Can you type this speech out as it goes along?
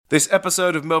This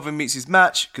episode of Melvin Meets His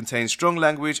Match contains strong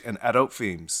language and adult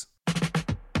themes.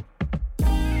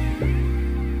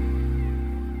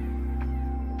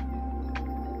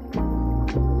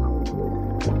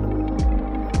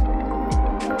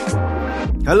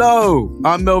 Hello,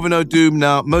 I'm Melvin O'Doom.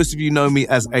 Now, most of you know me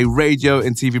as a radio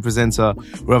and TV presenter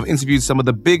where I've interviewed some of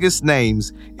the biggest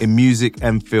names in music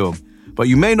and film. But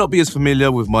you may not be as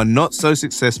familiar with my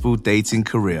not-so-successful dating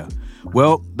career.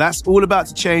 Well, that's all about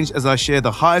to change as I share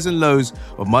the highs and lows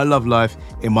of my love life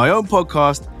in my own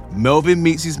podcast, Melvin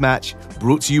Meets His Match,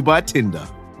 brought to you by Tinder.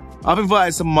 I've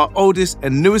invited some of my oldest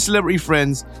and newest celebrity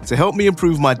friends to help me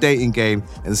improve my dating game,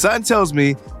 and something tells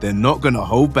me they're not going to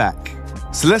hold back.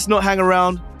 So let's not hang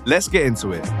around, let's get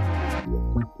into it.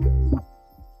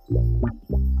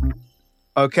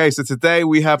 Okay, so today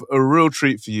we have a real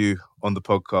treat for you on the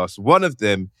podcast. One of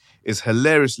them is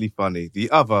hilariously funny.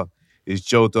 The other is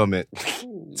Joe Dommett.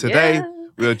 Today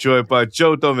we are joined by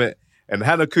Joe Dommett and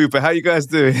Hannah Cooper. How you guys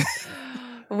doing?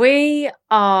 We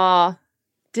are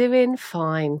doing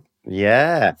fine.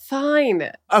 Yeah.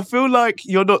 Fine. I feel like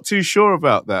you're not too sure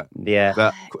about that. Yeah.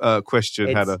 That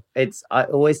question, Hannah. It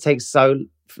always takes so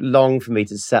long for me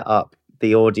to set up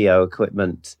the audio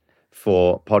equipment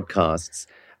for podcasts.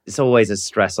 It's always a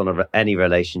stress on any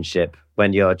relationship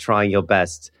when you're trying your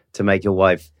best to make your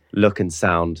wife look and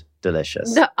sound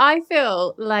delicious. No, I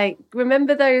feel like,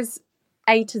 remember those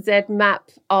A to Z map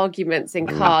arguments in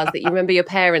cars that you remember your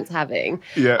parents having?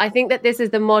 Yeah. I think that this is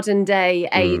the modern day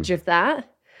age of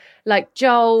that. Like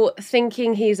Joel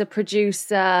thinking he's a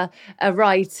producer, a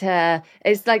writer.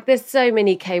 It's like there's so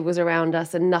many cables around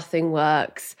us and nothing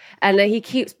works. And he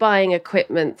keeps buying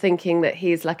equipment thinking that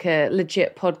he's like a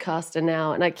legit podcaster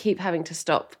now. And I keep having to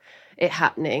stop it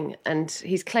happening. And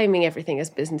he's claiming everything as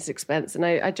business expense. And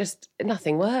I just,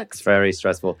 nothing works. It's very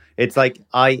stressful. It's like,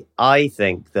 I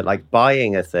think that like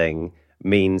buying a thing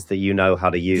means that you know how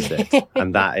to use it.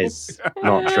 And that is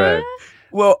not true.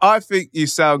 Well, I think you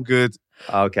sound good.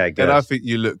 Okay, good. And I think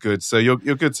you look good. So you're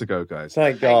good to go, guys.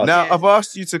 Thank God. Now, I've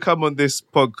asked you to come on this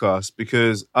podcast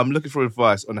because I'm looking for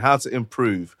advice on how to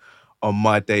improve on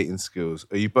my dating skills.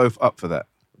 Are you both up for that?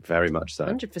 Very much so.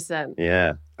 100%.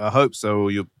 Yeah. I hope so, or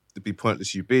it'd be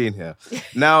pointless you being here.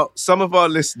 Now, some of our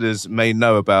listeners may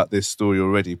know about this story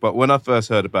already, but when I first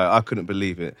heard about it, I couldn't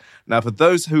believe it. Now, for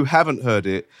those who haven't heard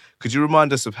it, could you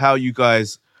remind us of how you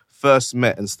guys first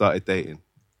met and started dating?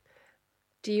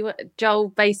 Joel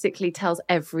basically tells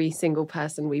every single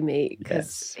person we meet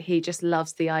because he just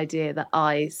loves the idea that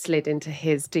I slid into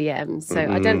his DMs.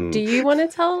 So do you want to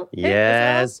tell?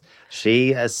 Yes,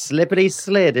 she slippity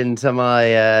slid into my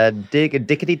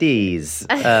dickety D's.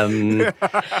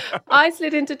 I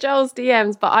slid into Joel's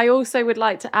DMs, but I also would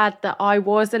like to add that I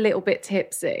was a little bit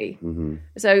tipsy. Mm-hmm.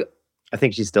 So I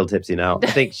think she's still tipsy now.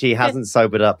 I think she hasn't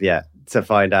sobered up yet to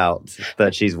find out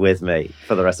that she's with me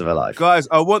for the rest of her life. Guys,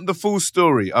 I want the full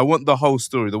story. I want the whole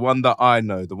story, the one that I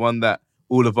know, the one that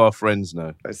all of our friends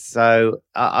know. So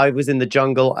I was in the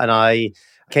jungle and I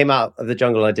came out of the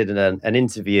jungle. I did an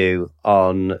interview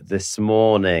on This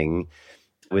Morning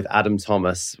with Adam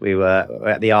Thomas. We were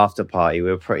at the after party. We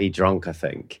were pretty drunk, I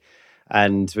think.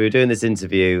 And we were doing this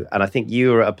interview and I think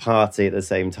you were at a party at the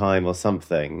same time or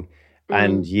something.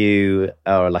 And you,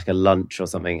 or like a lunch or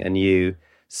something, and you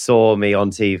saw me on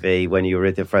TV when you were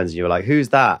with your friends and you were like, who's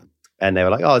that? And they were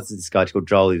like, oh, it's this guy called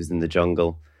Joel. He was in the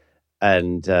jungle.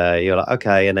 And you're like,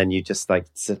 okay. And then you just like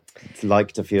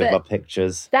liked a few of our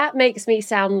pictures. That makes me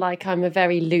sound like I'm a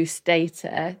very loose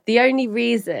dater. The only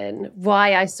reason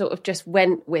why I sort of just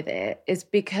went with it is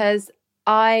because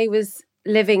I was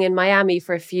living in Miami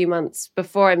for a few months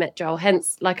before I met Joel.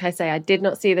 Hence, like I say, I did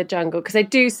not see the jungle because I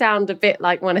do sound a bit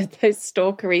like one of those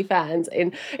stalkery fans.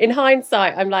 In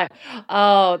hindsight, I'm like,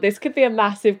 oh, this could be a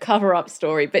massive cover-up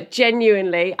story. But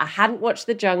genuinely, I hadn't watched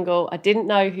the jungle. I didn't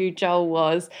know who Joel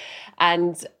was.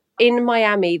 And in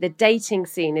Miami, the dating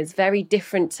scene is very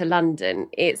different to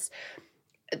London.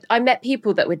 I met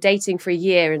people that were dating for a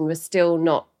year and were still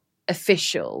not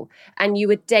official, and you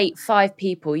would date 5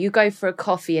 people. You go for a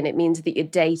coffee and it means that you're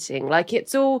dating. Like,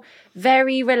 it's all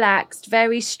very relaxed,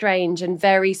 very strange, and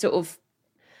very sort of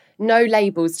no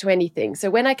labels to anything. So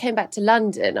when I came back to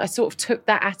London, I sort of took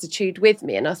that attitude with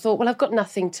me and I thought, well, I've got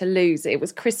nothing to lose. It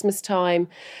was Christmas time.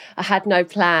 I had no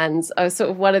plans. I was sort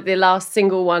of one of the last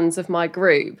single ones of my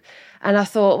group. And I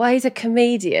thought, well, he's a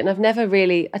comedian. I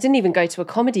didn't even go to a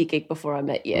comedy gig before I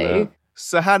met you. Yeah.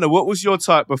 So Hannah, what was your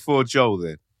type before Joel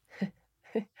then?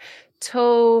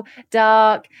 Tall,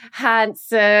 dark,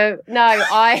 handsome. No,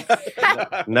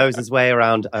 I knows his way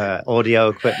around audio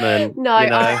equipment. No, you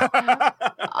know?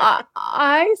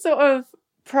 I sort of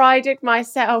prided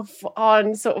myself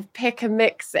on sort of pick and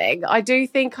mixing. I do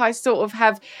think I sort of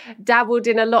have dabbled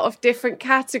in a lot of different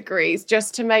categories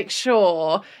just to make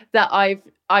sure that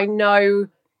I know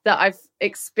that I've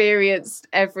experienced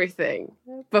everything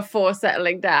before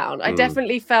settling down. I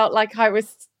definitely felt like I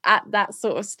was at that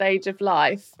sort of stage of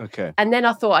life. Okay. And then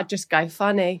I thought I'd just go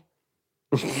funny.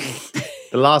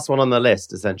 The last one on the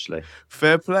list, essentially.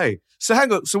 Fair play. So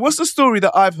hang on. So what's the story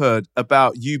that I've heard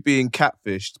about you being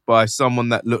catfished by someone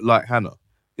that looked like Hannah?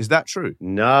 Is that true?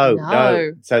 No.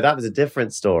 So that was a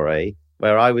different story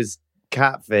where I was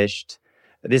catfished.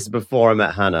 This is before I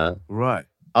met Hannah. Right.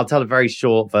 I'll tell a very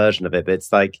short version of it, but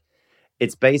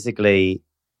it's basically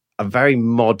a very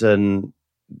modern,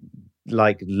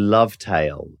 like, love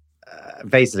tale.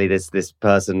 Basically, this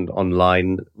person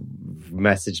online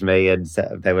messaged me and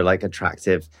said they were like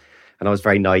attractive, and I was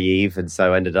very naive, and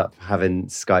so ended up having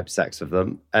Skype sex with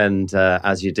them. And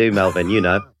as you do, Melvin, you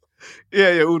know.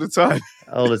 Yeah, all the time.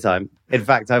 All the time. In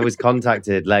fact, I was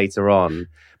contacted later on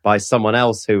by someone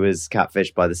else who was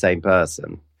catfished by the same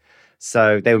person.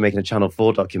 So they were making a Channel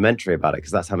 4 documentary about it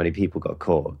because that's how many people got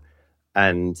caught.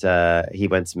 And he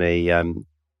went to me.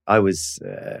 I was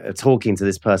talking to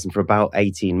this person for about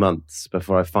 18 months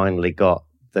before I finally got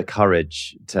the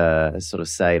courage to sort of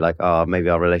say, like, oh, maybe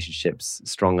our relationship's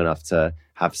strong enough to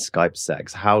have Skype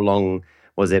sex. How long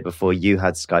was it before you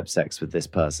had Skype sex with this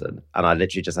person? And I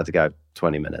literally just had to go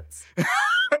 20 minutes.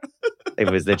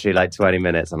 It was literally like 20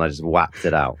 minutes and I just whacked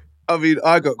it out. I mean,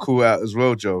 I got called out as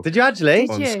well, Joe. Did you actually?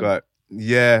 On Skype.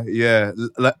 Yeah.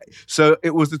 Like, so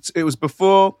it was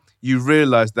before you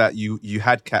realised that you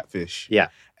had catfish. Yeah.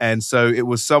 And so it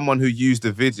was someone who used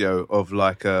a video of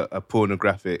like a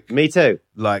pornographic... Me too.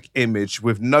 ...like image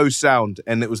with no sound.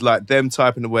 And it was like them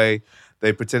typing away.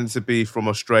 They pretended to be from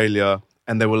Australia.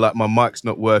 And they were like, my mic's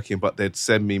not working, but they'd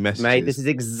send me messages. Mate, this is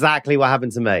exactly what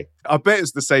happened to me. I bet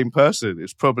it's the same person.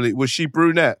 It's probably... Was she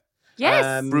brunette?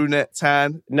 Yes. Brunette,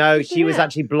 tan? No, she was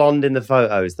actually blonde in the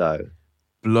photos, though.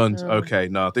 Blonde. Okay,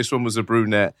 no. This one was a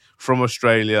brunette from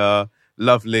Australia.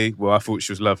 Lovely. Well, I thought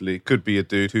she was lovely. Could be a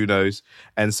dude, who knows?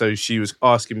 And so she was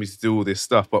asking me to do all this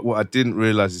stuff. But what I didn't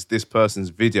realise is this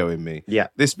person's videoing me. Yeah.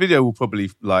 This video will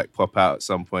probably like pop out at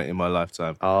some point in my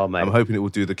lifetime. Oh, mate. I'm hoping it will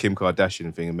do the Kim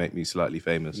Kardashian thing and make me slightly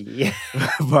famous. Yeah.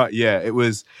 But yeah, it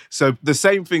was... So the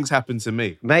same things happened to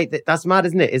me. Mate, that's mad,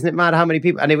 isn't it? Isn't it mad how many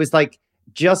people... And it was like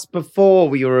just before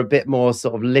we were a bit more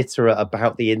sort of literate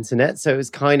about the internet. So it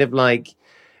was kind of like...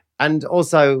 And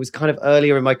also, it was kind of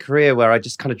earlier in my career where I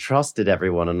just kind of trusted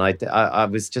everyone, and I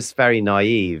was just very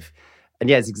naive. And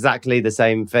yeah, it's exactly the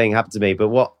same thing happened to me. But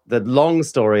what the long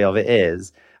story of it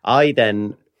is, I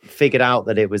then figured out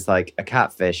that it was like a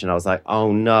catfish, and I was like,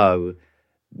 oh no,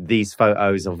 these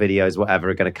photos or videos, whatever,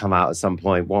 are going to come out at some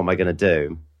point. What am I going to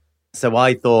do? So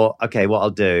I thought, okay, what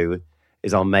I'll do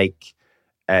is I'll make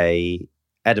a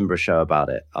Edinburgh show about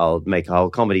it. I'll make a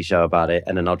whole comedy show about it,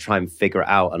 and then I'll try and figure it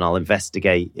out, and I'll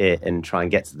investigate it and try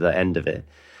and get to the end of it.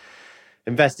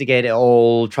 Investigate it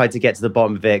all, tried to get to the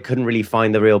bottom of it, couldn't really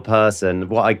find the real person.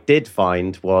 What I did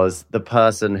find was the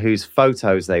person whose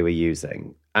photos they were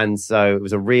using. And so it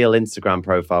was a real Instagram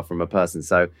profile from a person.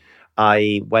 So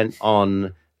I went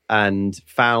on and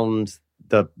found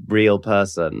the real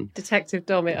person. Detective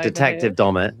Dommett. Detective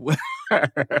Dommett.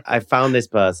 I found this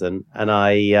person and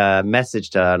I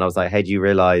messaged her and I was like, hey, do you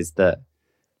realize that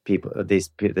these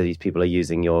people are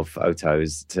using your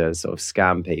photos to sort of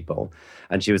scam people?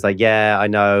 And she was like, yeah, I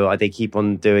know. They keep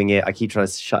on doing it. I keep trying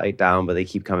to shut it down, but they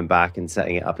keep coming back and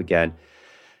setting it up again.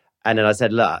 And then I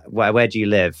said, look, where do you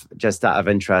live? Just out of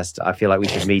interest, I feel like we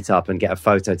should meet up and get a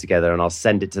photo together, and I'll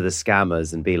send it to the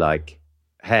scammers and be like,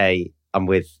 hey, I'm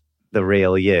with the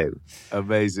real you.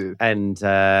 Amazing. And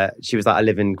she was like, I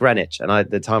live in Greenwich. And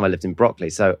at the time I lived in Brockley.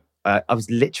 So I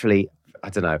was literally, I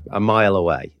don't know, a mile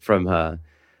away from her.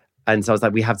 And so I was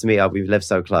like, we have to meet up. We live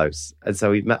so close. And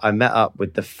so I met up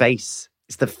with the face.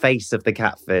 It's the face of the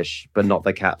catfish, but not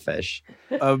the catfish.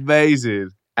 Amazing.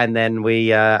 And then we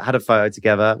had a photo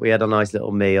together. We had a nice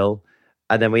little meal.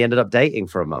 And then we ended up dating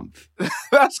for a month.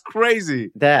 That's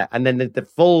crazy. There. And then the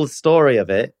full story of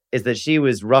it is that she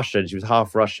was Russian. She was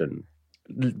half Russian.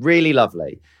 Really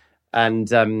lovely.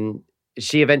 And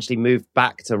she eventually moved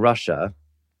back to Russia.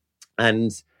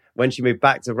 And when she moved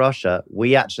back to Russia,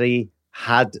 we actually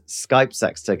had Skype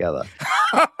sex together.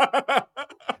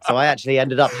 So I actually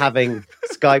ended up having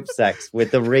Skype sex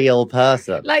with the real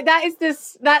person. Like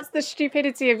that's the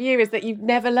stupidity of you, is that you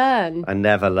never learn. I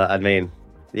never learned. I mean,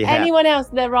 yeah. Anyone else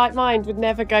in their right mind would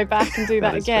never go back and do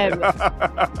that again.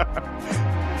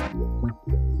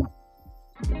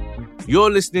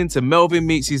 You're listening to Melvin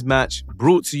Meets His Match,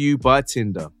 brought to you by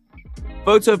Tinder.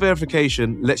 Photo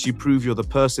verification lets you prove you're the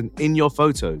person in your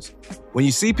photos. When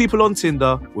you see people on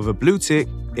Tinder with a blue tick,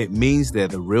 it means they're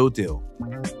the real deal.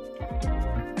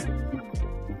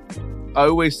 I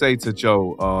always say to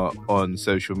Joel on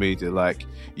social media, like,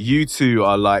 you two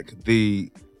are like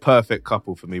the perfect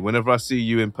couple for me. Whenever I see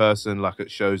you in person, like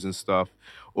at shows and stuff,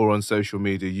 or on social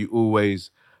media, you always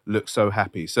look so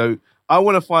happy. So I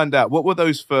want to find out, what were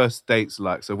those first dates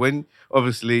like? So when,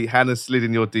 obviously, Hannah slid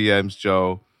in your DMs,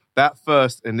 Joel, that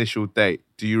first initial date,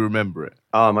 do you remember it?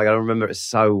 Oh my God, I remember it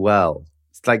so well.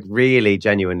 It's like really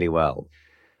genuinely well.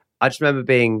 I just remember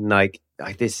being like,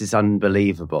 this is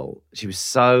unbelievable. She was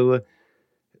so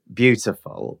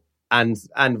beautiful. And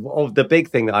the big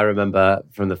thing that I remember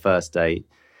from the first date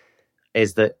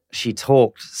is that she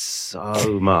talked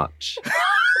so much.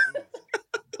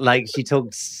 Like, she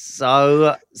talked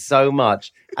so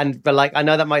much. But like, I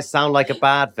know that might sound like a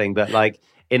bad thing, but like,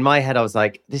 in my head, I was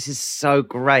like, this is so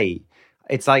great.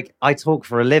 It's like, I talk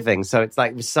for a living. So it's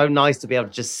like, it was so nice to be able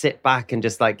to just sit back and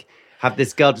just like have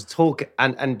this girl just talk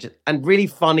and really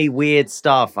funny, weird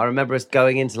stuff. I remember us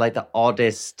going into like the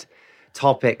oddest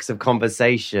topics of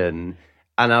conversation.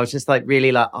 And I was just like,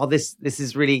 really like, oh, this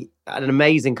is really an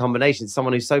amazing combination.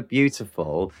 Someone who's so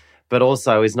beautiful, but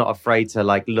also is not afraid to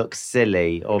like look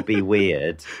silly or be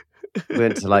weird. We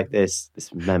went to like this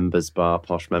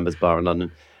posh members bar in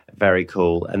London. Very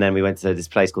cool. And then we went to this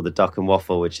place called the Duck and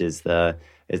Waffle, which is at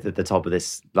the top of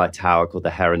this like tower called the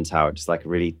Heron Tower, just like a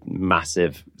really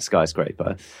massive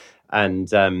skyscraper.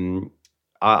 And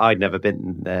I'd never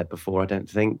been there before, I don't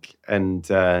think. And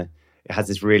it has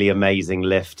this really amazing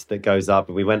lift that goes up.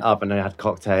 And we went up and I had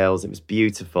cocktails. It was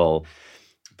beautiful.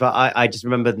 But I just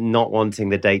remember not wanting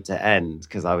the date to end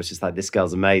because I was just like, this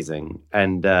girl's amazing.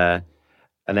 And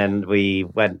then we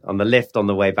went on the lift on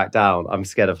the way back down. I'm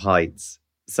scared of heights.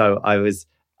 So I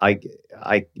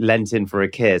leant in for a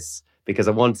kiss because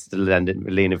I wanted to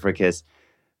lean in for a kiss,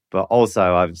 but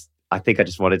also I think I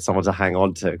just wanted someone to hang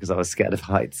on to because I was scared of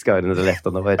heights going in the lift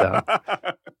on the way down.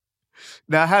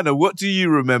 Now, Hannah, what do you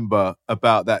remember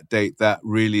about that date that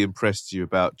really impressed you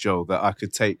about Joel that I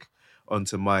could take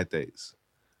onto my dates?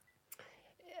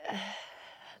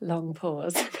 Long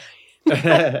pause.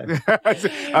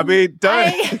 I mean,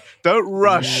 don't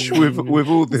rush with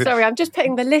all this. Sorry, I'm just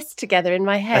putting the list together in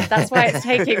my head. That's why it's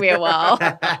taking me a while.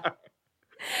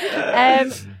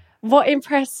 What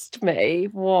impressed me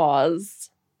was,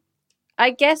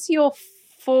 I guess, your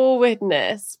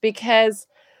forwardness, because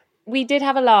we did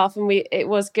have a laugh and it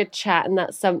was good chat, and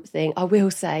that's something I will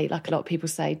say, like a lot of people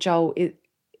say, Joel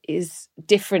is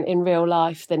different in real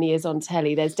life than he is on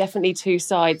telly. There's definitely two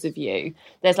sides of you.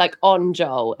 There's like on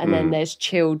Joel and then there's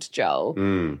chilled Joel,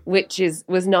 which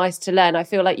was nice to learn. I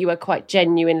feel like you were quite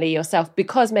genuinely yourself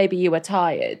because maybe you were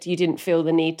tired. You didn't feel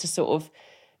the need to sort of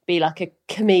be like a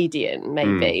comedian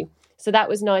maybe. So that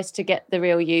was nice to get the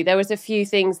real you. There was a few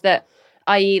things that,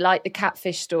 i.e. like the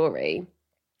catfish story,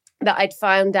 that I'd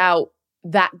found out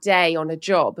that day on a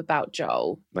job about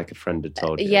Joel. Like a friend had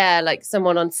told you? Yeah, like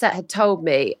someone on set had told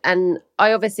me. And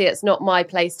obviously it's not my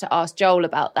place to ask Joel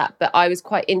about that, but I was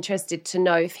quite interested to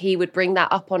know if he would bring that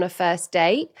up on a first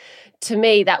date. To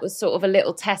me, that was sort of a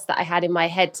little test that I had in my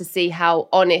head to see how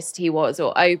honest he was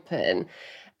or open.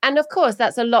 And of course,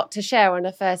 that's a lot to share on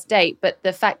a first date, but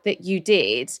the fact that you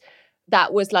did,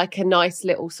 that was like a nice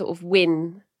little sort of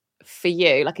win for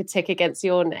you, like a tick against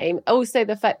your name. Also,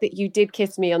 the fact that you did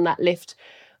kiss me on that lift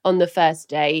on the first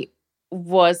date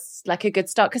was like a good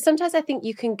start, because sometimes I think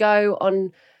you can go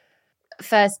on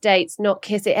first dates, not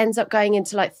kiss, it ends up going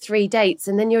into like 3 dates,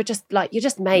 and then you're just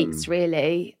mates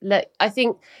really. Like I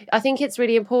think it's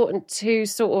really important to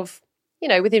sort of, you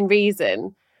know, within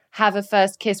reason, have a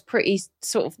first kiss pretty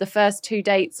sort of the first 2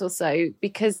 dates or so,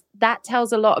 because that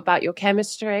tells a lot about your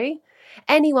chemistry.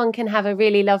 Anyone can have a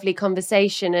really lovely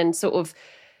conversation and sort of,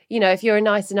 you know, if you're a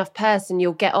nice enough person,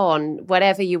 you'll get on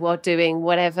whatever you are doing,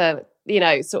 whatever, you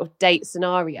know, sort of date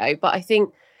scenario. But I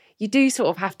think you do sort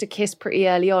of have to kiss pretty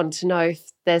early on to know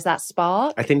if there's that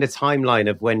spark. I think the timeline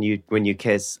of when you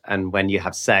kiss and when you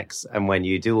have sex and when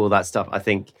you do all that stuff, I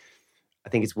think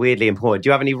it's weirdly important. Do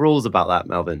you have any rules about that,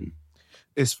 Melvin?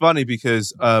 It's funny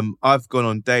because I've gone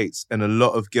on dates and a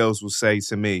lot of girls will say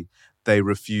to me they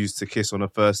refuse to kiss on a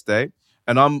first date.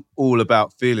 And I'm all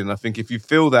about feeling. I think if you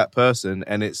feel that person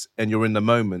and you're in the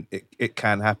moment, it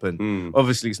can happen.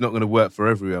 Obviously, it's not going to work for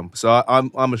everyone. So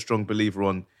I'm a strong believer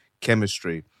on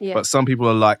chemistry. Yeah. But some people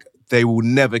are like, they will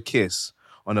never kiss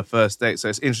on a first date. So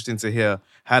it's interesting to hear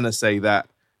Hannah say that,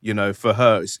 you know, for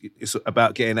her, it's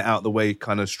about getting it out of the way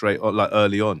kind of straight, like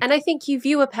early on. And I think you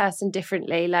view a person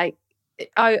differently. Like,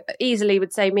 I easily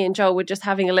would say me and Joel were just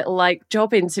having a little like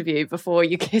job interview before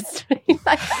you kissed me.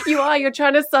 Like, you're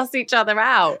trying to suss each other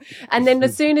out. And then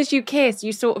as soon as you kiss,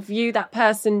 you sort of view that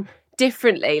person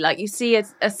differently. Like you see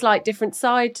a slight different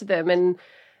side to them. And,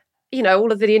 you know,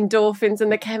 all of the endorphins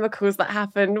and the chemicals that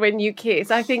happen when you kiss.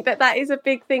 I think that is a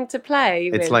big thing to play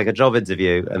with. It's like a job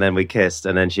interview, and then we kissed,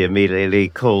 and then she immediately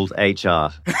called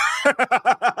HR.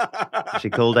 She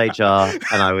called HR,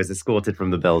 and I was escorted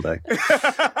from the building.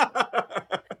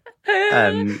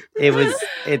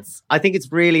 I think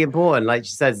it's really important. Like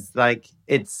she says, like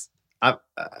it's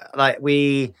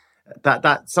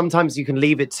that sometimes you can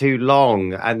leave it too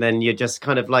long, and then you're just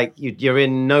kind of like you're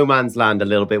in no man's land a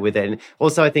little bit with it. And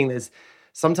also, I think there's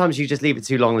sometimes you just leave it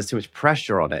too long. There's too much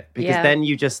pressure on it because then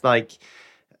you just like.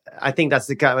 I think that's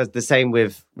the same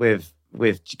with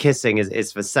kissing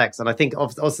is for sex, and I think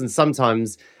often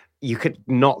sometimes you could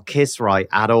not kiss right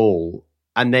at all.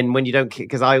 And then when you don't,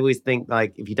 because I always think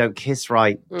like if you don't kiss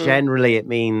right, generally it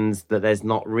means that there's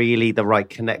not really the right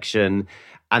connection,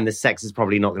 and the sex is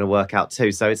probably not going to work out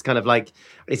too. So it's kind of like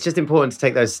it's just important to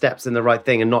take those steps in the right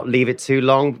thing and not leave it too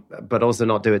long, but also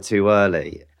not do it too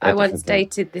early. I once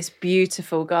dated this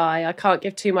beautiful guy. I can't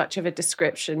give too much of a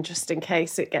description just in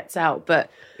case it gets out, but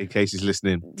in case he's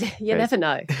listening, you never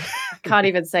know. I can't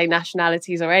even say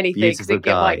nationalities or anything. Beautiful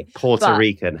guy, Puerto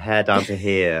Rican, hair down to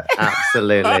here,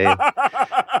 absolutely.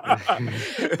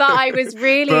 But I was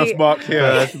really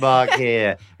birthmark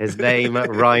here. His name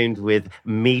rhymed with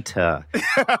meter.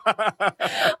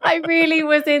 I really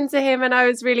was into him, and I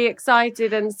was really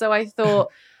excited, and so I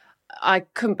thought. I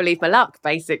couldn't believe my luck,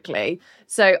 basically.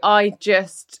 So I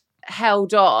just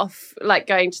held off, like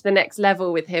going to the next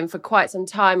level with him for quite some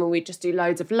time. And we'd just do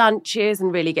loads of lunches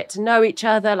and really get to know each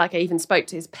other. Like I even spoke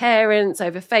to his parents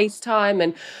over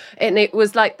FaceTime. And it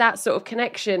was like that sort of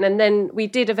connection. And then we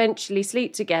did eventually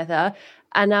sleep together.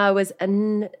 And I was a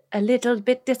little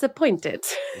bit disappointed.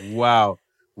 Wow.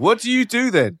 What do you do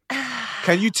then?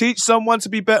 Can you teach someone to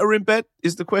be better in bed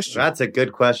is the question. That's a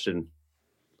good question.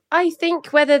 I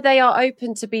think whether they are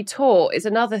open to be taught is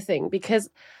another thing, because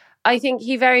I think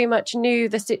he very much knew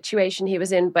the situation he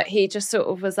was in, but he just sort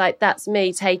of was like, that's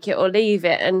me, take it or leave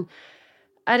it. And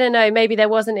I don't know, maybe there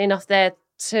wasn't enough there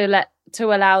to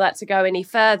allow that to go any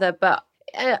further. But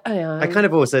I kind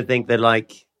of also think that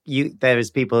like there is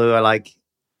people who are like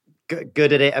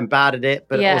good at it and bad at it,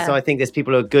 but also I think there's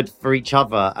people who are good for each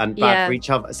other and bad for each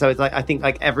other. So it's like, I think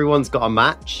like everyone's got a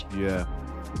match. Yeah.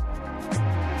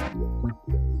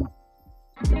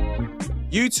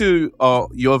 You two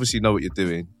you obviously know what you're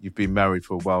doing. You've been married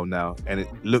for a while now, and it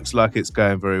looks like it's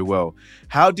going very well.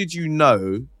 How did you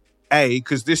know,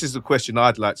 because this is the question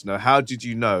I'd like to know, how did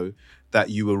you know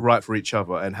that you were right for each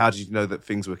other, and how did you know that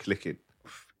things were clicking?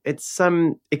 It's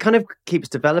it kind of keeps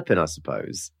developing, I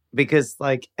suppose, because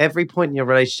like every point in your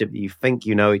relationship that you think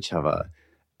you know each other,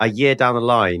 a year down the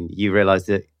line, you realise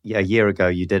that a year ago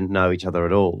you didn't know each other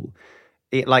at all.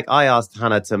 Like I asked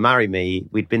Hannah to marry me.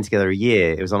 We'd been together a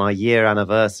year. It was on our year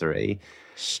anniversary.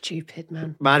 Stupid,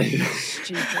 man.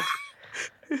 Stupid.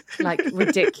 Like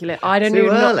ridiculous. I don't Too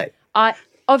even early. I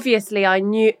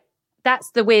knew.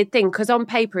 That's the weird thing, because on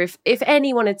paper, if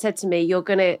anyone had said to me, you're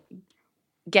going to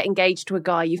get engaged to a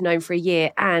guy you've known for a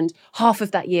year, and half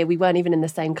of that year we weren't even in the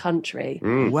same country.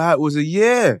 Wow, it was a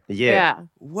year. Yeah.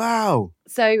 Wow.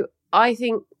 So I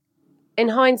think in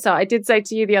hindsight, I did say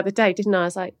to you the other day, didn't I? I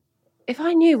was like, if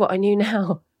I knew what I knew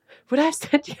now, would I have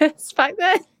said yes back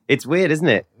then? It's weird, isn't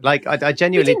it? Like, I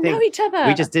genuinely think... We didn't know each other.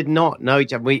 We just did not know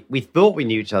each other. We thought we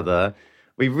knew each other.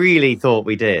 We really thought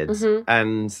we did. Mm-hmm.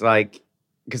 And, like,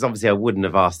 because obviously I wouldn't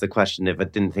have asked the question if I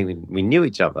didn't think we knew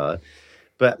each other.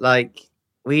 But, like,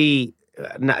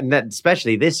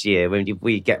 especially this year, when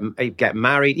we get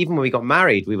married, even when we got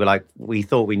married, we were like, we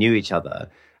thought we knew each other.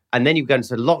 And then you go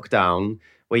into lockdown,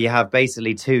 where you have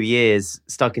basically 2 years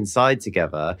stuck inside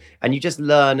together, and you just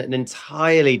learn an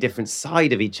entirely different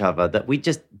side of each other that we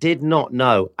just did not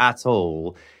know at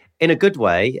all, in a good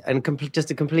way, and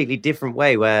just a completely different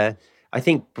way, where I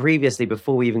think previously,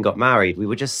 before we even got married, we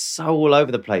were just so all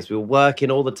over the place. We were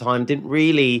working all the time,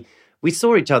 we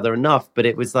saw each other enough, but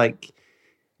it was like,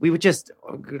 we were just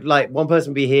like, one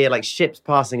person would be here, like ships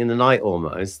passing in the night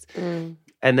almost. And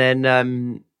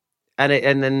then... And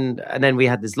then we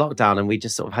had this lockdown, and we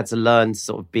just sort of had to learn to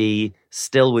sort of be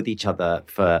still with each other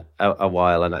for a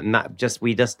while. And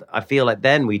that I feel like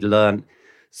then we'd learn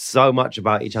so much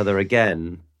about each other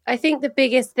again. I think the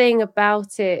biggest thing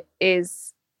about it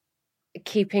is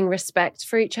keeping respect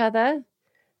for each other.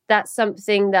 That's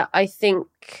something that I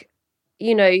think,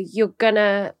 you know, you're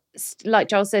gonna, like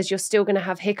Joel says, you're still gonna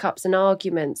have hiccups and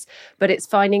arguments, but it's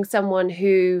finding someone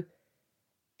who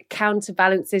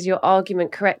counterbalances your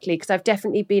argument correctly. Because I've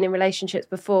definitely been in relationships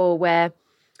before where,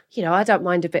 you know, I don't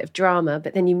mind a bit of drama,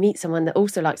 but then you meet someone that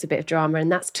also likes a bit of drama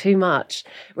and that's too much.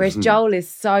 Whereas Joel is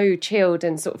so chilled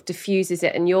and sort of diffuses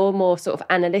it, and you're more sort of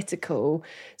analytical.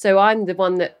 So I'm the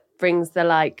one that brings the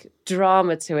like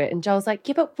drama to it, and Joel's like,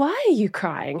 yeah, but why are you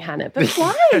crying, Hannah? But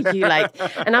why are you like,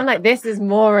 and I'm like, this is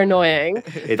more annoying.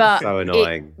 It's but so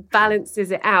annoying. It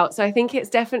balances it out. So I think it's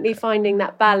definitely finding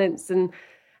that balance and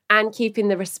keeping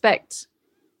the respect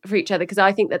for each other, because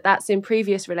I think that that's in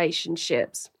previous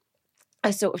relationships. I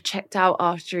sort of checked out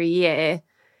after a year,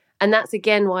 and that's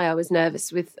again why I was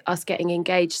nervous with us getting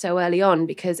engaged so early on,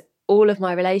 because all of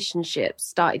my relationships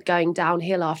started going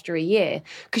downhill after a year,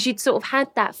 because you'd sort of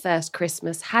had that first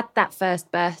Christmas, had that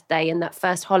first birthday and that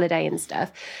first holiday and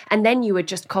stuff, and then you were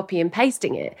just copy and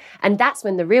pasting it. And that's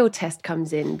when the real test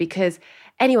comes in, because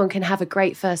anyone can have a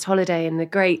great first holiday and the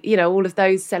great, you know, all of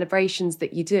those celebrations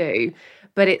that you do,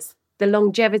 but it's the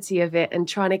longevity of it and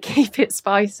trying to keep it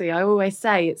spicy. I always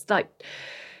say it's like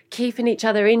keeping each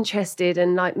other interested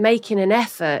and like making an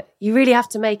effort. You really have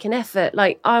to make an effort.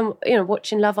 Like I'm, you know,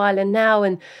 watching Love Island now,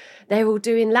 and they're all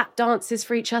doing lap dances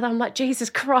for each other. I'm like, Jesus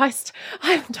Christ,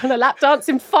 I haven't done a lap dance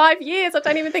in 5 years. I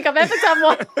don't even think I've ever done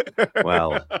one.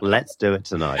 Well, let's do it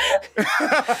tonight.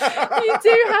 You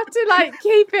do have to like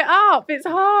keep it up. It's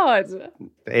hard.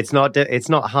 It's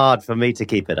not hard for me to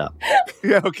keep it up.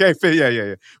 Yeah, okay, fair.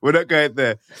 Yeah. We're not going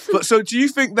there. But so do you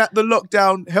think that the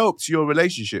lockdown helped your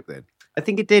relationship then? I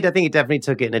think it did. I think it definitely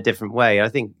took it in a different way. I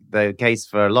think the case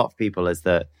for a lot of people is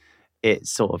that it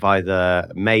sort of either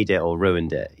made it or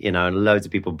ruined it, you know, and loads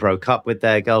of people broke up with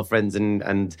their girlfriends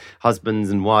and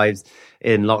husbands and wives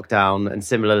in lockdown. And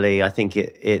similarly, I think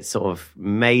it sort of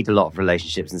made a lot of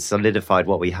relationships and solidified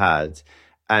what we had.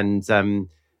 And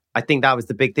I think that was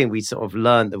the big thing. We sort of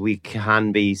learned that we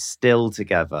can be still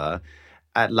together,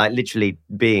 like literally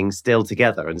being still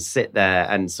together, and sit there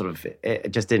and sort of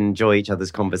just enjoy each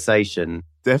other's conversation.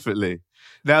 Definitely.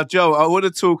 Now, Joe, I want to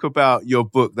talk about your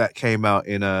book that came out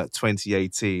in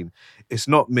 2018. It's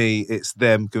Not Me, It's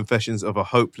Them, Confessions of a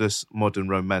Hopeless Modern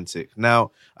Romantic. Now,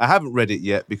 I haven't read it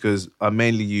yet because I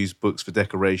mainly use books for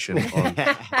decoration on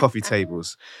coffee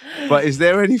tables. But is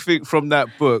there anything from that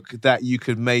book that you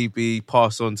could maybe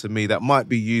pass on to me that might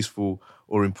be useful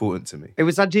or important to me? It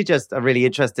was actually just a really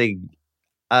interesting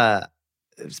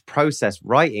process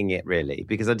writing it, really,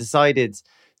 because I decided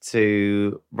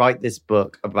to write this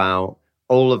book about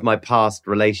all of my past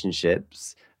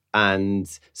relationships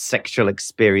and sexual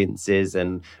experiences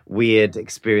and weird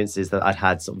experiences that I'd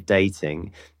had sort of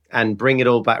dating, and bring it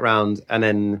all back round. And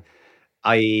then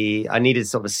I needed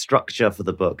sort of a structure for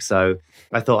the book. So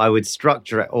I thought I would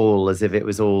structure it all as if it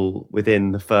was all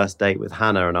within the first date with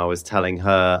Hannah. And I was telling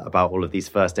her about all of these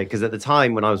first dates. Because at the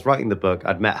time when I was writing the book,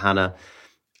 I'd met Hannah.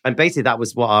 And basically that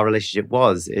was what our relationship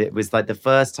was. It was like the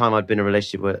first time I'd been in a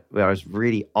relationship where I was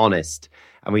really honest.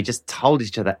 And we just told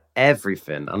each other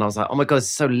everything. And I was like, oh my God, it's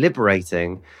so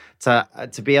liberating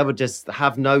to be able to just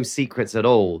have no secrets at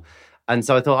all. And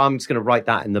so I thought, I'm just going to write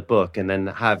that in the book and then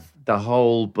have the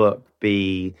whole book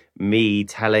be me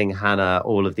telling Hannah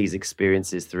all of these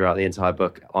experiences throughout the entire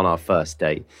book on our first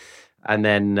date. And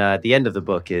then the end of the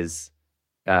book is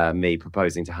me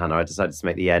proposing to Hannah. I decided to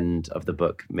make the end of the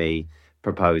book me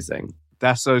proposing.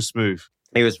 That's so smooth.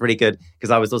 It was really good because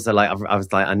I was also like,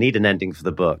 I need an ending for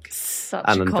the book,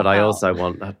 but I also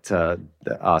want to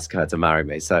ask her to marry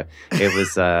me. So it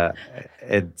was,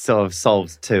 it sort of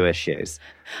solved two issues.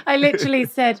 I literally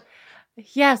said,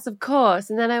 yes, of course.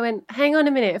 And then I went, hang on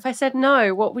a minute. If I said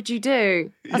no, what would you do?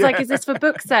 I was like, is this for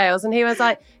book sales? And he was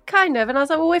like, kind of. And I was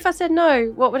like, well, if I said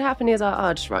no, what would happen? He was like,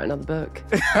 I'll just write another book.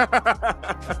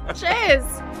 Cheers.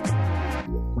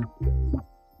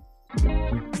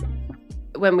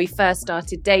 When we first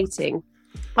started dating,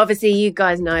 obviously you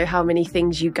guys know how many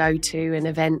things you go to and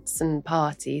events and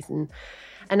parties, and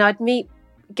I'd meet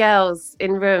girls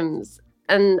in rooms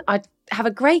and I'd have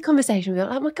a great conversation with them.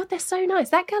 Like, oh my God, they're so nice.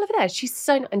 That girl over there, she's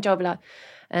so nice. And Joel would be like,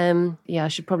 yeah, I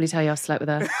should probably tell you I've slept with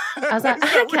her. I was like,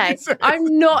 okay,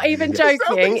 I'm not even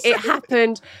joking. It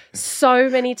happened so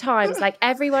many times. Like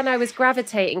everyone I was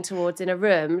gravitating towards in a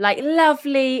room, like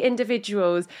lovely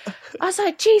individuals. I was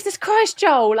like, Jesus Christ,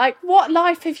 Joel, like what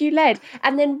life have you led?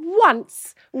 And then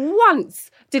once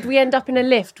did we end up in a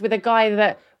lift with a guy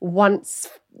that once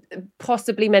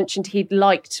possibly mentioned he'd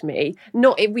liked me.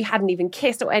 We hadn't even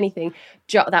kissed or anything.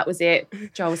 That was it.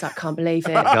 Joel was like, can't believe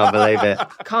it.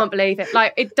 Can't believe it.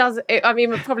 Like it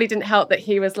probably didn't help that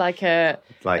he was like a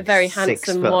very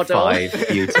handsome model. 6'5",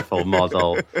 beautiful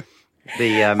model. But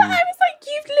I was like,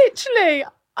 you've literally,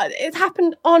 it's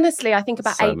happened honestly, I think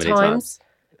about so 8 times.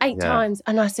 8 times.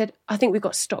 And I said, I think we've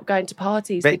got to stop going to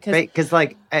parties because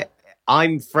like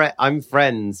I'm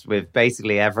friends with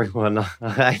basically everyone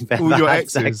I've all your had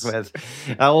sex with,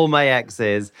 all my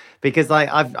exes, because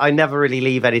I never really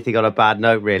leave anything on a bad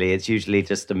note. Really, it's usually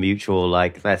just a mutual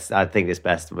like, I think it's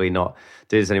best we not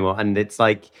do this anymore. And it's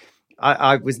like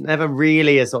I was never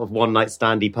really a sort of one night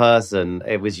standy person.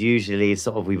 It was usually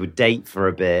sort of we would date for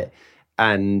a bit.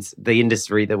 And the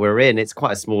industry that we're in, it's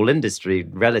quite a small industry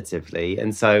relatively.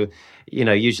 And so,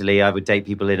 usually I would date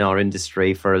people in our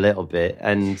industry for a little bit.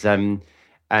 And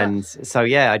so,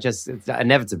 yeah,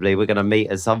 inevitably we're going to meet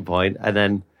at some point.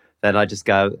 And then I just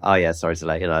go, oh, yeah, sorry to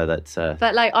let you know that.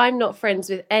 But like, I'm not friends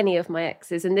with any of my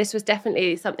exes. And this was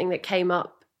definitely something that came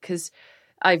up because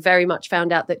I very much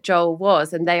found out that Joel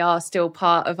was, and they are still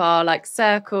part of our like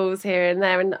circles here and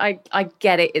there. And I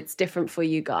get it. It's different for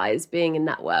you guys being in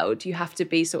that world. You have to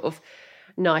be sort of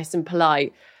nice and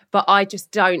polite. But I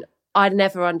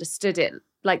never understood it.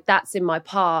 Like, that's in my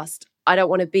past. I don't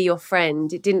want to be your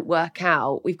friend. It didn't work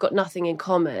out. We've got nothing in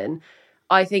common.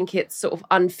 I think it's sort of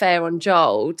unfair on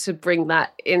Joel to bring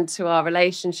that into our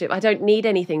relationship. I don't need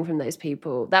anything from those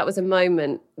people. That was a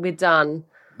moment. We're done.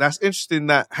 That's interesting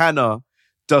that Hannah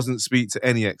doesn't speak to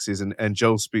any exes and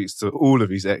Joel speaks to all of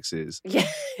his exes.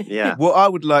 Yeah. What I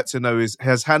would like to know is,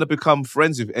 has Hannah become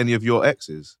friends with any of your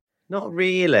exes? Not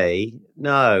really.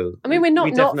 No. I mean, we're not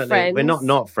friends. We're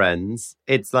not friends.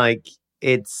 It's like,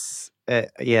 it's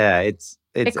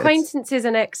acquaintances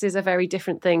and exes are very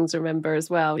different things, remember, as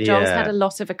well. Joel's had a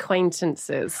lot of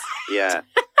acquaintances. Yeah.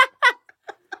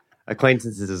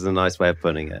 Acquaintances is a nice way of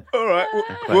putting it. All right,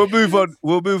 we'll move on.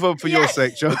 We'll move on for your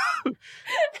sake, Joel.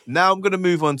 Now I'm going to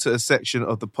move on to a section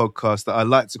of the podcast that I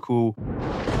like to call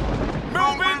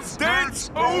Melvin's Dates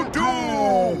or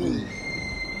Do.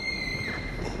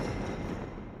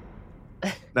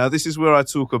 Now, this is where I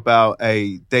talk about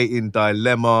a dating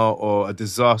dilemma or a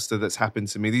disaster that's happened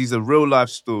to me. These are real life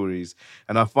stories,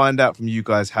 and I find out from you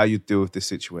guys how you deal with this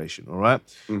situation, all right?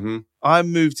 Mm-hmm. I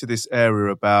moved to this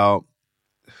area about,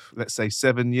 let's say,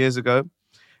 7 years ago,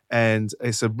 and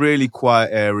it's a really quiet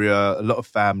area, a lot of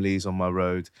families on my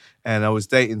road, and I was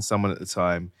dating someone at the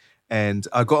time, and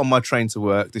I got on my train to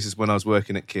work. This is when I was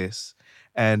working at Kiss,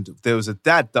 and there was a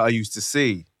dad that I used to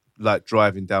see like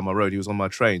driving down my road. He was on my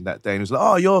train that day and he was like,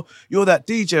 oh, you're that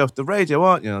DJ off the radio,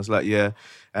 aren't you? And I was like, yeah.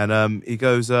 And he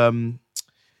goes,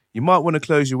 you might want to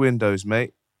close your windows,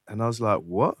 mate. And I was like,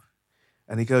 what?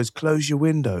 And he goes, close your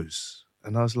windows.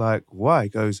 And I was like, why? He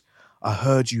goes, I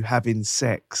heard you having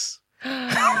sex.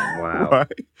 Wow. Right?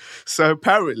 So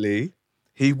apparently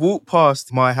he walked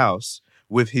past my house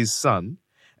with his son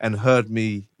and heard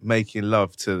me making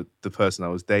love to the person I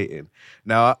was dating.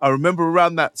 Now, I remember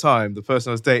around that time, the person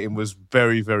I was dating was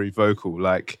very, very vocal.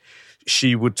 Like,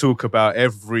 she would talk about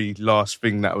every last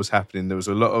thing that was happening. There was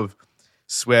a lot of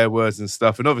swear words and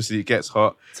stuff. And obviously it gets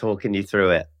hot. Talking you through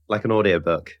it like an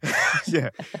audiobook. Yeah.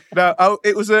 Now,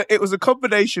 it was a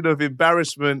combination of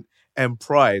embarrassment and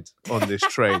pride on this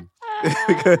train.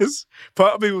 Because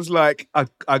part of me was like,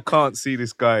 I can't see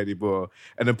this guy anymore.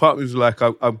 And then part of me was like,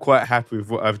 I'm quite happy with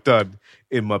what I've done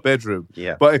in my bedroom.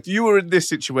 Yeah. But if you were in this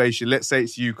situation, let's say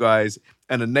it's you guys,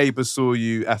 and a neighbour saw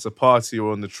you at a party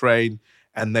or on the train,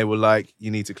 and they were like, you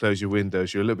need to close your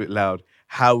windows, you're a little bit loud,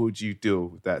 how would you deal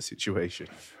with that situation?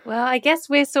 Well, I guess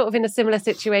we're sort of in a similar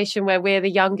situation where we're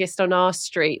the youngest on our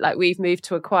street. Like, we've moved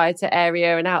to a quieter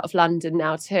area and out of London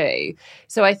now too.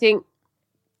 So I think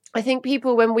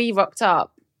people, when we rocked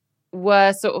up,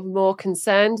 were sort of more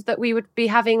concerned that we would be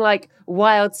having like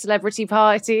wild celebrity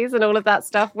parties and all of that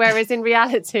stuff. Whereas in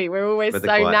reality, we're always so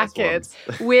knackered.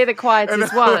 We're the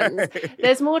quietest ones.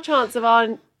 There's more chance of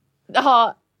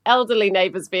our elderly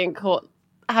neighbours being caught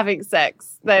having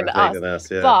sex than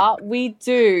us. Yeah. But we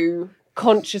do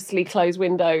consciously close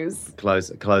windows. Close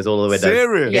all the windows.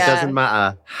 Serious? Yeah. It doesn't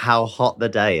matter how hot the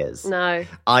day is. No.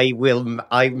 I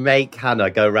make Hannah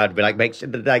go around and be like, make sure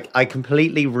that, like, I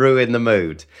completely ruin the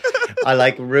mood.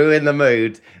 I ruin the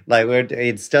mood. Like,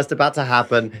 it's just about to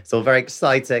happen. It's all very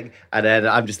exciting. And then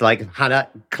I'm just like, Hannah,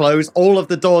 close all of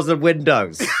the doors and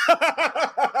windows.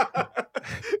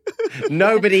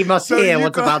 Nobody must hear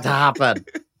what's about to happen.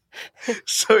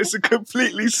 So it's a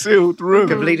completely sealed room.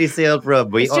 Completely sealed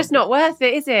room. It's just not worth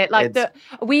it, is it? Like,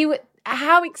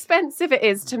 how expensive it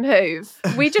is to move.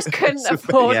 We just couldn't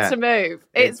afford to move.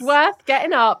 It's worth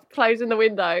getting up, closing the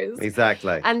windows.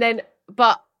 Exactly. And then,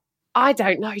 but I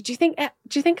don't know. Do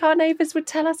you think our neighbours would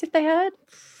tell us if they heard?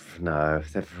 No,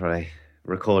 they'd probably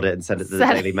record it and send it to the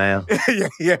Daily Mail.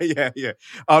 Yeah.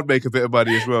 I'd make a bit of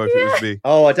money as well if it was me.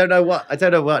 Oh, I don't know what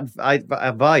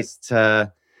advice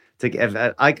to give.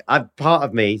 Part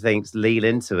of me thinks lean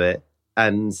into it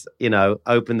and,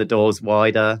 open the doors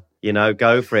wider,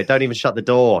 go for it. Don't even shut the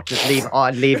door. Just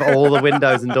leave all the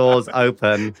windows and doors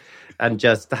open and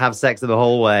just have sex in the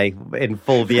hallway in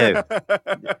full view.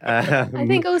 I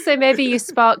think also maybe you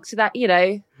sparked that,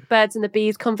 birds and the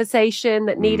bees conversation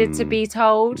that needed to be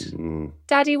told.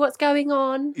 Daddy, what's going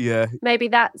on? Yeah. Maybe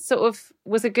that sort of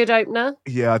was a good opener.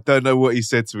 Yeah, I don't know what he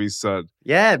said to his son.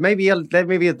 Yeah, maybe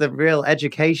the real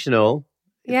educational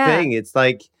thing. It's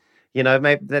like,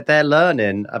 maybe that they're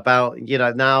learning about,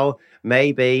 now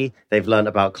maybe they've learned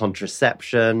about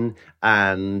contraception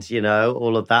and,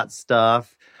 all of that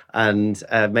stuff. And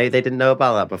maybe they didn't know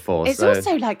about that before. It's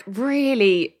also like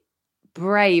really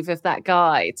brave of that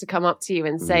guy to come up to you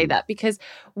and say that, because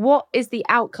what is the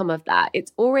outcome of that?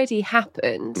 It's already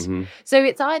happened. So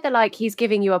it's either like he's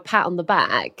giving you a pat on the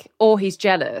back or he's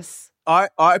jealous.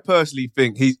 I personally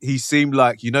think he seemed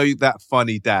like, that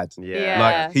funny dad.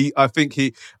 Yeah. Like I think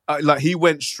he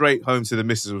went straight home to the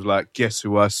missus and was like, guess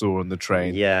who I saw on the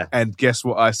train? Yeah. And guess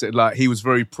what I said? Like, he was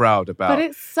very proud about. But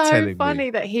it's so funny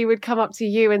that he would come up to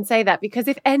you and say that, because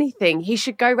if anything, he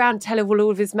should go around telling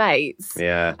all of his mates.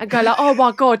 Yeah. And go like, oh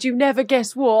my God, you never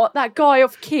guess what? That guy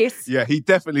off Kiss. Yeah, he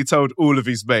definitely told all of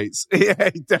his mates. Yeah,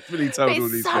 he definitely told all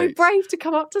his mates. It's so brave to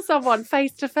come up to someone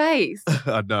face to face.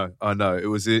 I know. It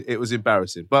was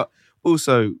embarrassing, but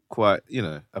also quite,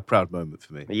 a proud moment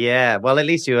for me. Yeah. Well, at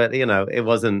least it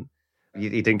wasn't.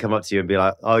 He didn't come up to you and be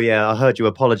like, "Oh yeah, I heard you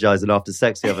apologising after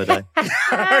sex the other day."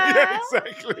 Yeah,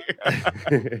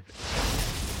 exactly.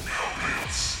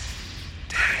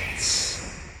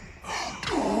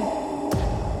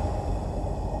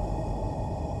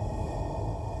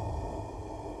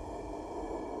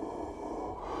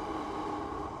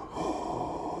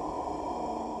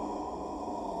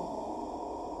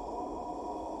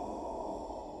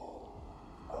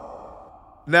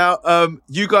 Now,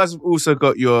 you guys have also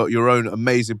got your own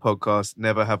amazing podcast,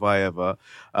 Never Have I Ever,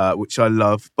 which I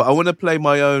love. But I want to play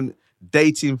my own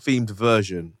dating-themed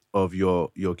version of your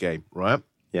game, right?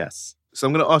 Yes. So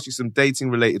I'm going to ask you some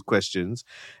dating-related questions.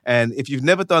 And if you've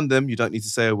never done them, you don't need to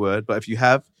say a word. But if you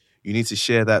have, you need to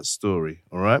share that story,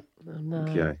 all right? Oh, no.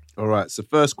 Okay. All right, so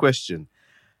first question.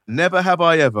 Never have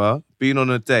I ever been on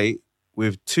a date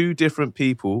with two different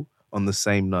people on the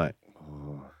same night.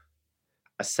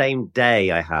 Same day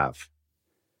I have.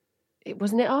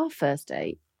 Wasn't it our first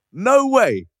date? No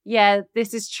way. Yeah,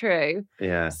 this is true.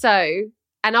 Yeah. So,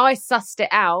 and I sussed it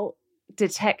out,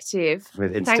 detective.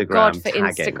 With Instagram. Thank God for tagging.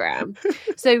 Instagram.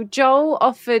 So Joel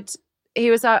offered, he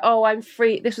was like, oh, I'm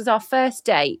free. This was our first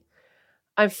date.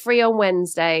 I'm free on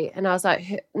Wednesday. And I was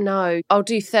like, no, I'll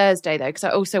do Thursday though, because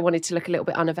I also wanted to look a little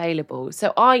bit unavailable.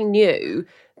 So I knew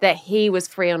that he was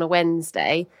free on a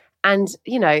Wednesday. And,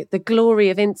 the glory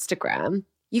of Instagram,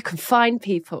 you can find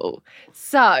people.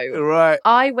 So Right.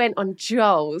 I went on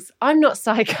Joel's. I'm not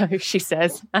psycho, she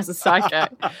says, as a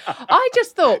psycho. I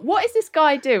just thought, what is this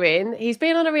guy doing? He's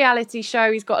been on a reality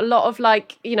show. He's got a lot of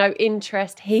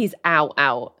interest. He's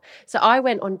out. So I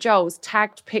went on Joel's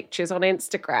tagged pictures on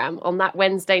Instagram on that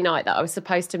Wednesday night that I was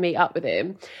supposed to meet up with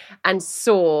him, and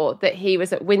saw that he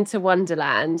was at Winter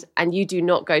Wonderland. And you do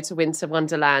not go to Winter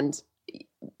Wonderland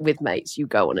with mates, you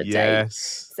go on a date.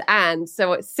 Yes. And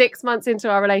so 6 months into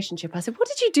our relationship, I said, what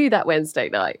did you do that Wednesday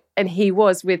night? And he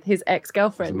was with his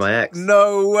ex-girlfriend. My ex.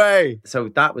 No way. So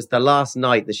that was the last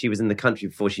night that she was in the country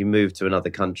before she moved to another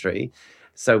country.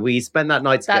 So we spent that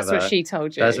night together. That's what she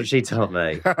told you. That's what she told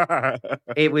me.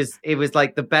 It was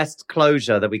like the best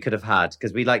closure that we could have had,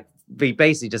 because we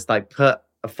basically just put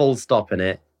a full stop in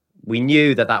it. We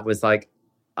knew that was like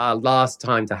our last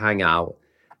time to hang out.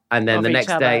 And then the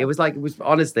next day, it was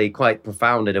honestly quite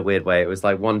profound in a weird way. It was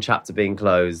like one chapter being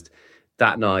closed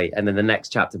that night, and then the next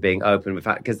chapter being open.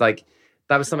 Because that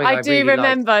was something I do really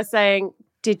remember liked. saying,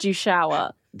 "Did you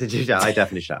shower?" Did you shower? I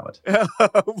definitely showered.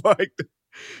 Oh my God.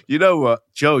 You know what,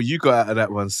 Joe? You got out of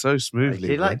that one so smoothly.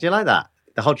 Do you like that?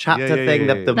 The whole chapter thing,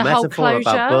 the whole metaphor closure,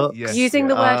 about books. Yes. using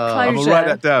the word closure. I'm gonna write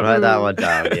that down. Write that one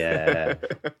down. Yeah.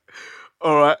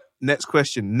 All right. Next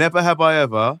question. Never have I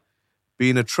ever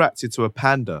been attracted to a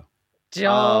panda.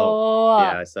 Joel.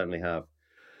 Yeah, I certainly have.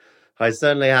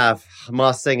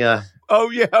 Mars Singer.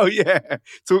 Oh yeah.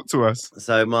 Talk to us.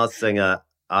 So Mars Singer,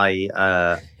 I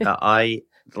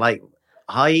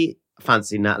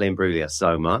fancy Natalie Imbruglia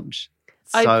so much.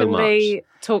 Openly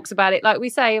talks about it. Like we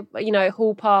say,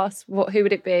 hall pass, who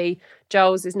would it be?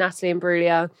 Joel's is Natalie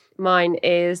Imbruglia. Mine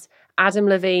is Adam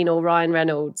Levine or Ryan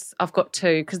Reynolds. I've got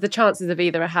two, because the chances of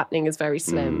either are happening is very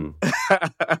slim.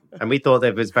 And we thought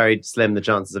it was very slim, the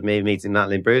chances of me meeting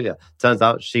Natalie Imbruglia. Turns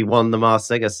out she won the Mars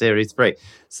Singer Series 3.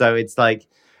 So it's like,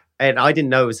 and I didn't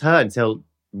know it was her until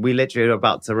we literally were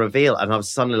about to reveal, and I was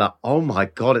suddenly like, oh my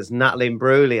God, it's Natalie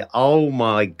Imbruglia. Oh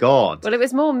my God. Well, it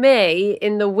was more me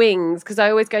in the wings because I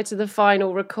always go to the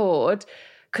final record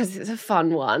because it's a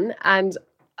fun one. And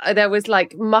there was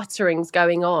like mutterings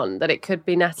going on that it could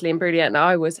be Natalie Imbruglia, and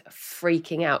I was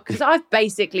freaking out because I've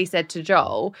basically said to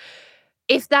Joel,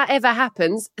 if that ever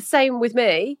happens, same with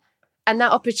me, and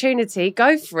that opportunity,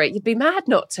 go for it. You'd be mad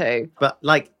not to. But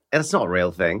like, it's not a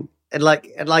real thing. And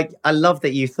I love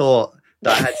that you thought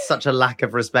that I had such a lack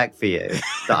of respect for you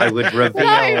that I would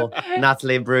reveal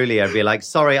Natalie Imbruglia and be like,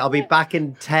 sorry, I'll be back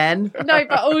in 10. No,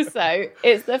 but also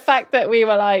it's the fact that we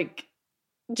were like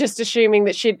just assuming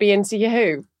that she'd be into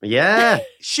you. Yeah.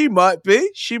 She might be.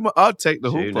 I'd take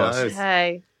the Who whole pass. knows?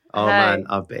 Hey. Oh, hey. man.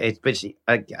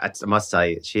 I must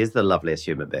say, she is the loveliest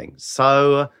human being.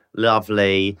 So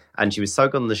lovely. And she was so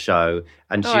good on the show.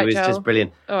 And she was just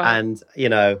brilliant. Right. And, you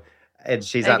know... And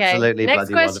she's Okay. absolutely Next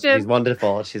bloody wonderful. question. She's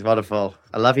wonderful. She's wonderful.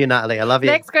 I love you, Natalie. I love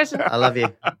you. Next question. I love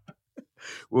you.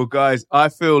 Well, guys, I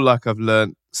feel like I've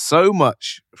learned so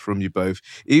much from you both.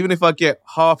 Even if I get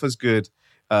half as good,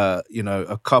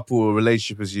 a couple or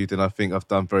relationship as you, then I think I've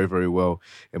done very, very well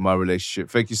in my relationship.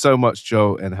 Thank you so much,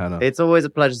 Joel and Hannah. It's always a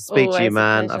pleasure to speak to Always you, a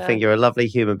man. pleasure. I think you're a lovely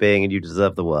human being and you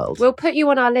deserve the world. We'll put you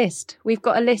on our list. We've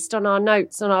got a list on our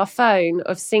notes on our phone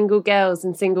of single girls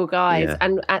and single guys. Yeah.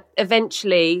 And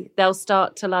eventually they'll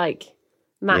start to like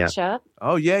match up.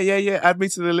 Oh, yeah. Add me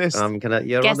to the list.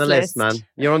 You're Guest on the list, list. man.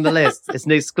 You're on the list. It's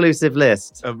an exclusive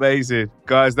list. Amazing.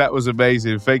 Guys, that was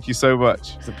amazing. Thank you so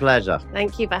much. It's a pleasure.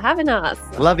 Thank you for having us.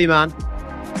 Love you, man.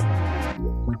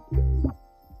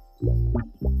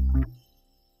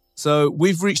 So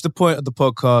we've reached the point of the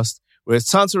podcast where it's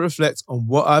time to reflect on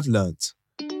what I've learnt.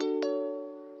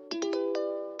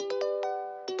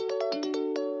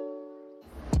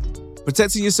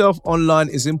 Protecting yourself online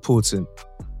is important.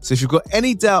 So if you've got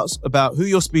any doubts about who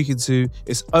you're speaking to,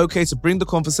 it's okay to bring the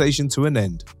conversation to an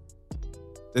end.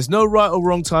 There's no right or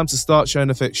wrong time to start showing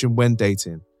affection when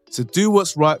dating. So do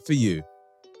what's right for you.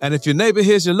 And if your neighbour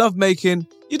hears your lovemaking,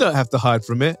 you don't have to hide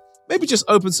from it. Maybe just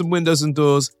open some windows and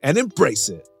doors and embrace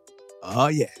it. Oh,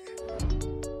 yeah.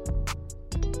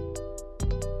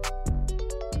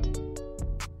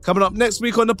 Coming up next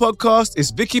week on the podcast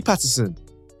is Vicky Patterson.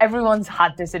 Everyone's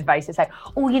had this advice. It's like,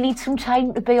 oh, you need some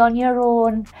time to be on your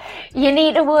own. You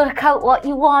need to work out what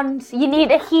you want. You need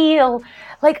to heal.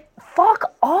 Like,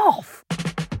 fuck off.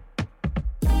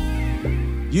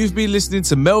 You've been listening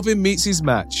to Melvin Meets His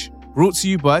Match, brought to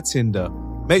you by Tinder.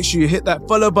 Make sure you hit that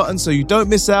follow button so you don't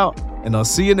miss out, and I'll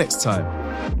see you next time.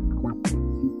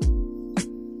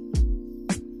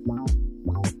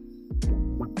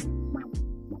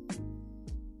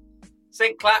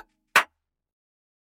 Sync clap.